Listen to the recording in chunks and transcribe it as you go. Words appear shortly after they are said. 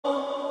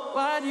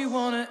do you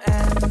wanna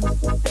end?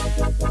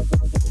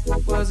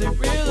 Was it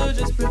real or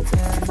just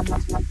pretend?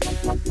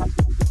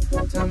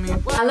 Tell me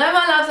what. Hello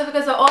my loves, I hope you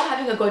guys are all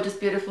having a gorgeous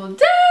beautiful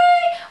day.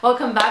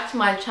 Welcome back to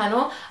my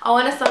channel. I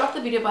want to start off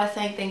the video by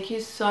saying thank you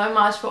so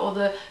much for all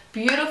the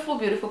beautiful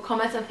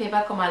comments and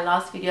feedback on my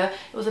last video.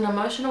 It was an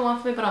emotional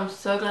one for me, but I'm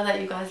so glad that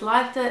you guys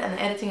liked it, and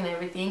the editing and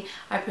everything.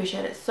 I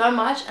appreciate it so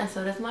much, and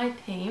so does my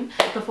team.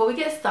 Before we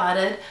get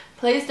started,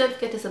 please don't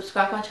forget to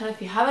subscribe to my channel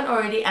if you haven't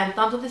already, and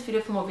thumbs up this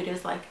video for more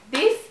videos like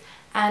this.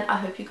 And I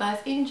hope you guys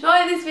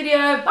enjoy this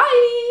video.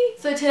 Bye!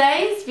 So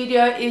today's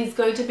video is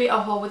going to be a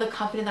haul with a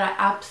company that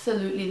I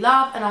absolutely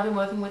love, and I've been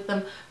working with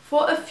them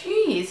for a few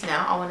years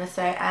now, I want to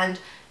say. And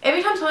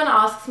every time someone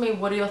asks me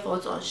what are your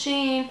thoughts on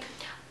SHEIN,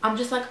 I'm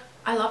just like,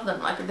 I love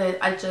them. Like,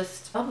 I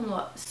just love them a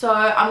lot. So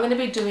I'm going to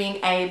be doing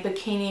a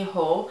bikini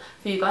haul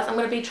for you guys. I'm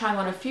going to be trying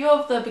on a few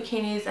of the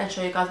bikinis and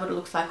show you guys what it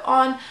looks like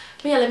on.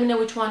 But yeah, let me know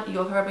which one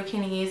your favorite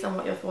bikini is and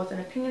what your thoughts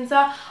and opinions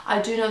are.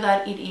 I do know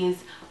that it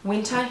is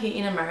winter here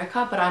in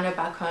America, but I know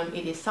back home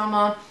it is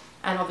summer,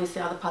 and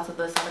obviously other parts of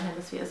the southern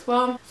hemisphere as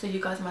well. So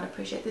you guys might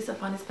appreciate this and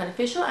find this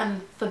beneficial.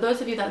 And for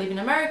those of you that live in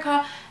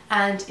America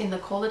and in the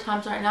colder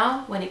times right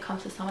now, when it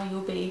comes to summer,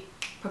 you'll be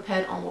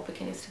prepared on what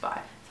bikinis to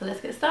buy. So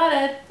let's get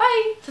started.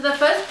 Bye! So the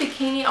first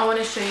bikini I want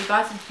to show you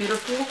guys is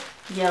beautiful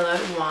yellow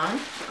one.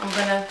 I'm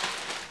gonna,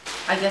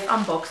 I guess,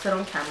 unbox it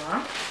on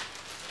camera.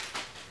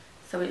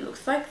 So it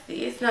looks like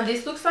this. Now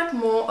this looks like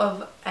more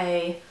of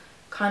a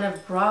kind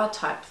of bra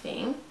type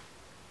thing,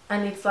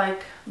 and it's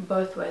like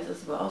both ways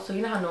as well. So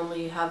you know how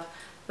normally you have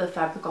the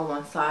fabric on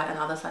one side and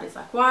the other side is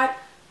like white?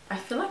 I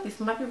feel like this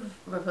might be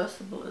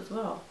reversible as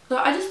well. So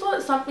I just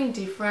thought something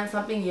different,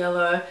 something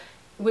yellow.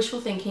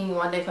 Wishful thinking,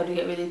 one day if I do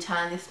get really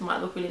tan, this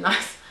might look really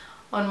nice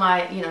on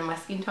my, you know, my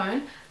skin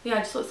tone. But yeah, I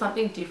just thought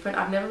something different.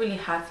 I've never really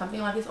had something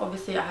like this.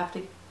 Obviously I have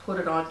to put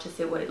it on to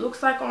see what it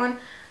looks like on,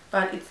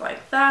 but it's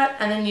like that.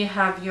 And then you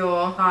have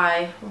your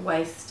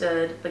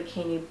high-waisted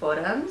bikini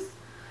bottoms,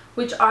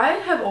 which I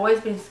have always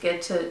been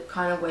scared to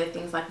kind of wear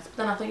things like this, but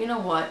then I thought, you know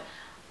what,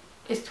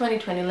 it's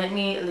 2020, let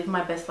me live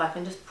my best life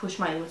and just push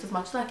my limits as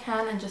much as I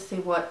can and just see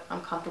what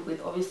I'm comfortable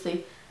with.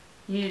 Obviously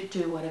you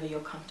do whatever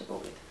you're comfortable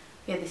with.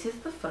 Yeah, this is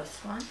the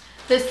first one.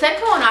 The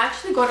second one, I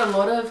actually got a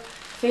lot of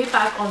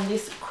feedback on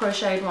this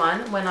crocheted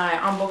one when I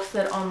unboxed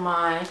it on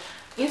my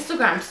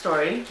Instagram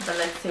story, but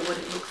let's see what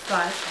it looks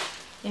like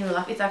in real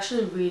life. It's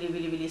actually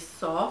really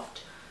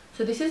soft.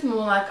 So this is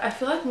more like, I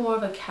feel like more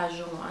of a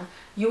casual one.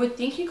 You would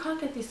think you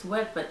can't get this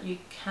wet, but you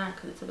can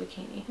because it's a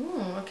bikini.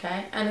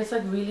 Okay. And it's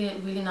like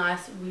really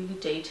nice, really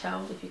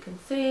detailed, if you can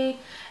see.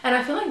 And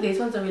I feel like these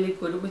ones are really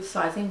good with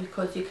sizing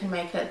because you can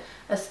make it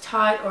as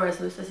tight or as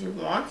loose as you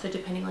want. So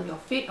depending on your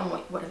fit and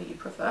whatever you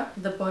prefer.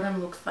 The bottom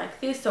looks like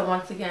this. So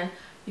once again,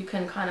 you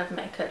can kind of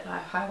make it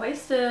like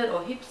high-waisted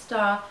or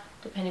hipster,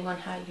 depending on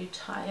how you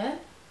tie it.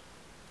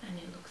 And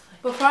it looks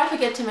like. Before I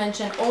forget to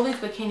mention, all these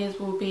bikinis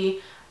will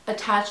be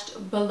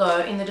attached below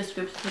in the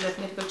description, so don't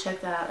forget to go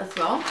check that out as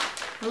well.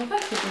 I love how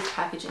cute this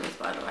packaging is,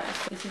 by the way.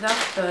 So this is our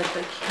third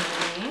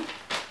bikini.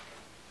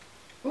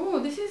 Oh,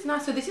 this is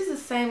nice. So this is the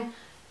same,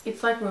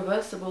 it's like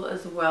reversible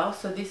as well.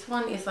 So this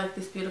one is like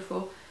this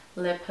beautiful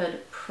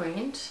leopard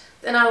print,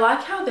 and I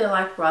like how they're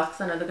like bras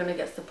because I know they're going to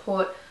get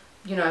support,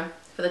 you know,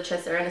 for the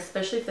chest area, and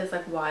especially if there's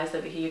like wires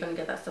over here, you're going to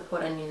get that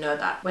support, and you know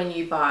that when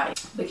you buy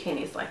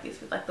bikinis like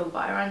this with like the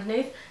wire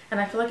underneath.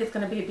 And I feel like it's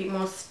going to be a bit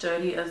more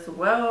sturdy as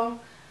well.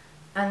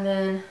 And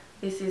then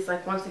this is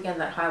like, once again,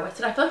 that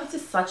high-waisted. I feel like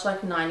this is such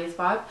like 90s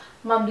vibe.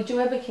 Mum, did you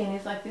wear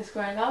bikinis like this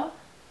growing up?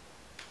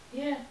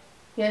 Yeah.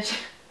 Yeah,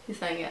 she's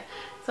saying yeah.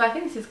 So I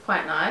think this is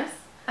quite nice.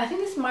 I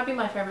think this might be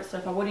my favorite so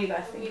far. What do you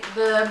guys think?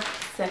 The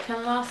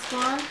second last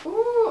one.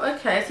 Ooh,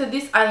 okay. So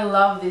this, I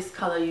love this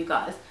color, you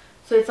guys.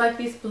 So it's like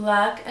this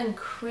black and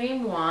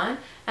cream one.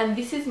 And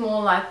this is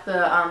more like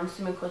the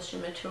swimming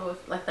costume material,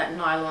 like that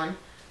nylon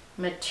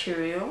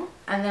material.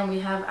 And then we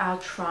have our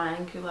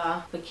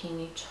triangular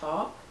bikini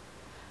top.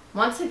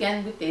 Once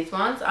again, with these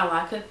ones, I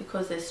like it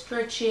because they're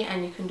stretchy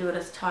and you can do it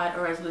as tight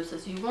or as loose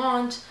as you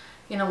want,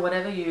 you know,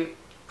 whatever you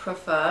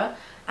prefer.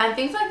 And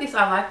things like this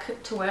I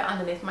like to wear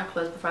underneath my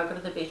clothes before I go to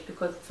the beach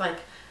because it's like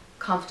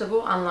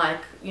comfortable,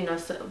 unlike, you know,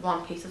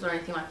 one pieces or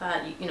anything like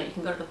that. You know, you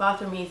can go to the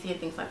bathroom easy and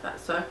things like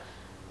that. So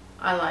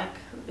I like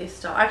this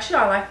style. Actually,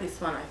 I like this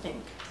one, I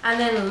think.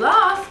 And then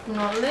last but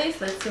not least,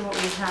 let's see what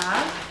we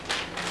have.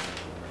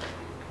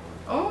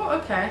 Oh,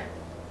 okay.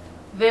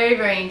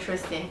 Very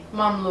interesting.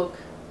 Mum, look.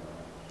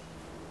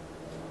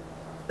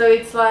 So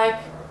it's like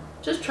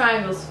just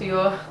triangles for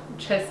your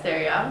chest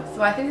area.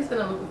 So I think it's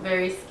going to look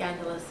very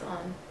scandalous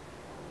on.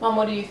 Mom,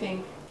 what do you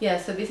think? Yeah,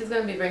 so this is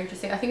going to be very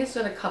interesting. I think it's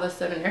going to cover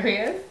certain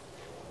areas,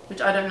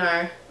 which I don't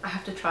know. I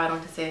have to try it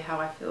on to see how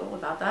I feel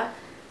about that.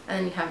 And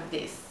then you have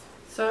this.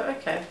 So,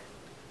 okay.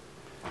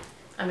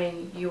 I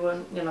mean, you're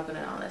not going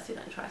to know unless you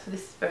don't try. So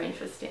this is very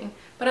interesting.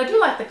 But I do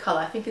like the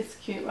color. I think it's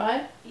cute,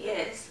 right?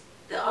 Yes.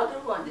 The other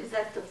one, is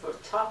that the for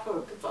top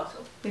or the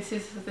bottom? This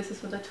is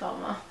for the top,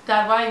 Ma.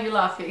 Dad, why are you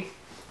laughing?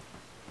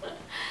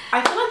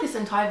 I feel like this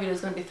entire video is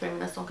going to be 3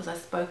 minutes long because I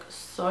spoke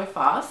so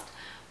fast,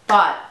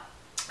 but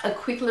a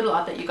quick little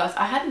update, you guys.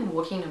 I had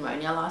walking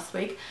pneumonia last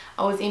week.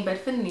 I was in bed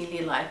for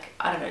nearly like,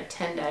 I don't know,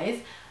 10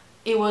 days.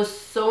 It was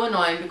so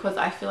annoying because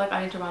I feel like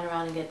I need to run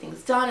around and get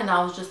things done, and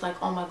I was just like,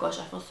 oh my gosh,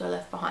 I feel so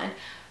left behind.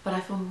 But I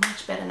feel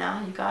much better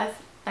now, you guys.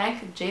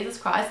 Thank Jesus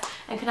Christ.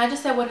 And can I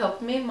just say what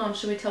helped me? Mom,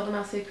 should we tell them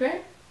our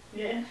secret?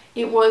 Yeah.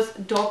 It was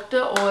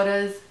Dr.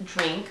 Order's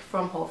drink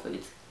from Whole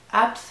Foods.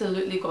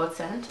 Absolutely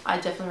godsend. I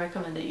definitely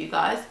recommend it, you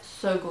guys.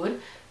 So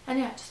good. And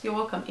yeah, just you're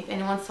welcome. If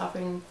anyone's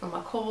suffering from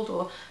a cold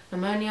or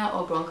pneumonia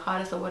or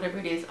bronchitis or whatever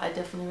it is, I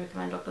definitely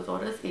recommend Dr.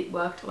 Order's. It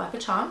worked like a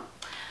charm.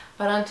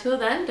 But until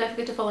then, don't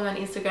forget to follow me on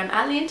Instagram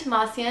at Lilian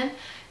Tahmasian.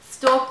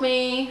 Stalk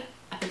me.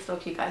 I can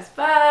stalk you guys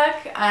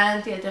back.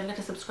 And yeah, don't forget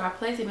to subscribe,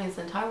 please. It means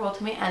the entire world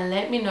to me. And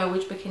let me know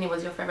which bikini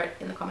was your favorite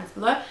in the comments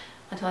below.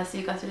 Until I see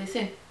you guys really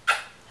soon.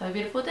 Have a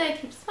beautiful day.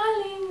 Keep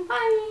smiling.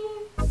 Bye.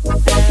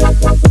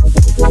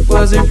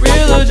 Was it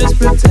real or just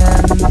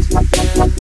pretend?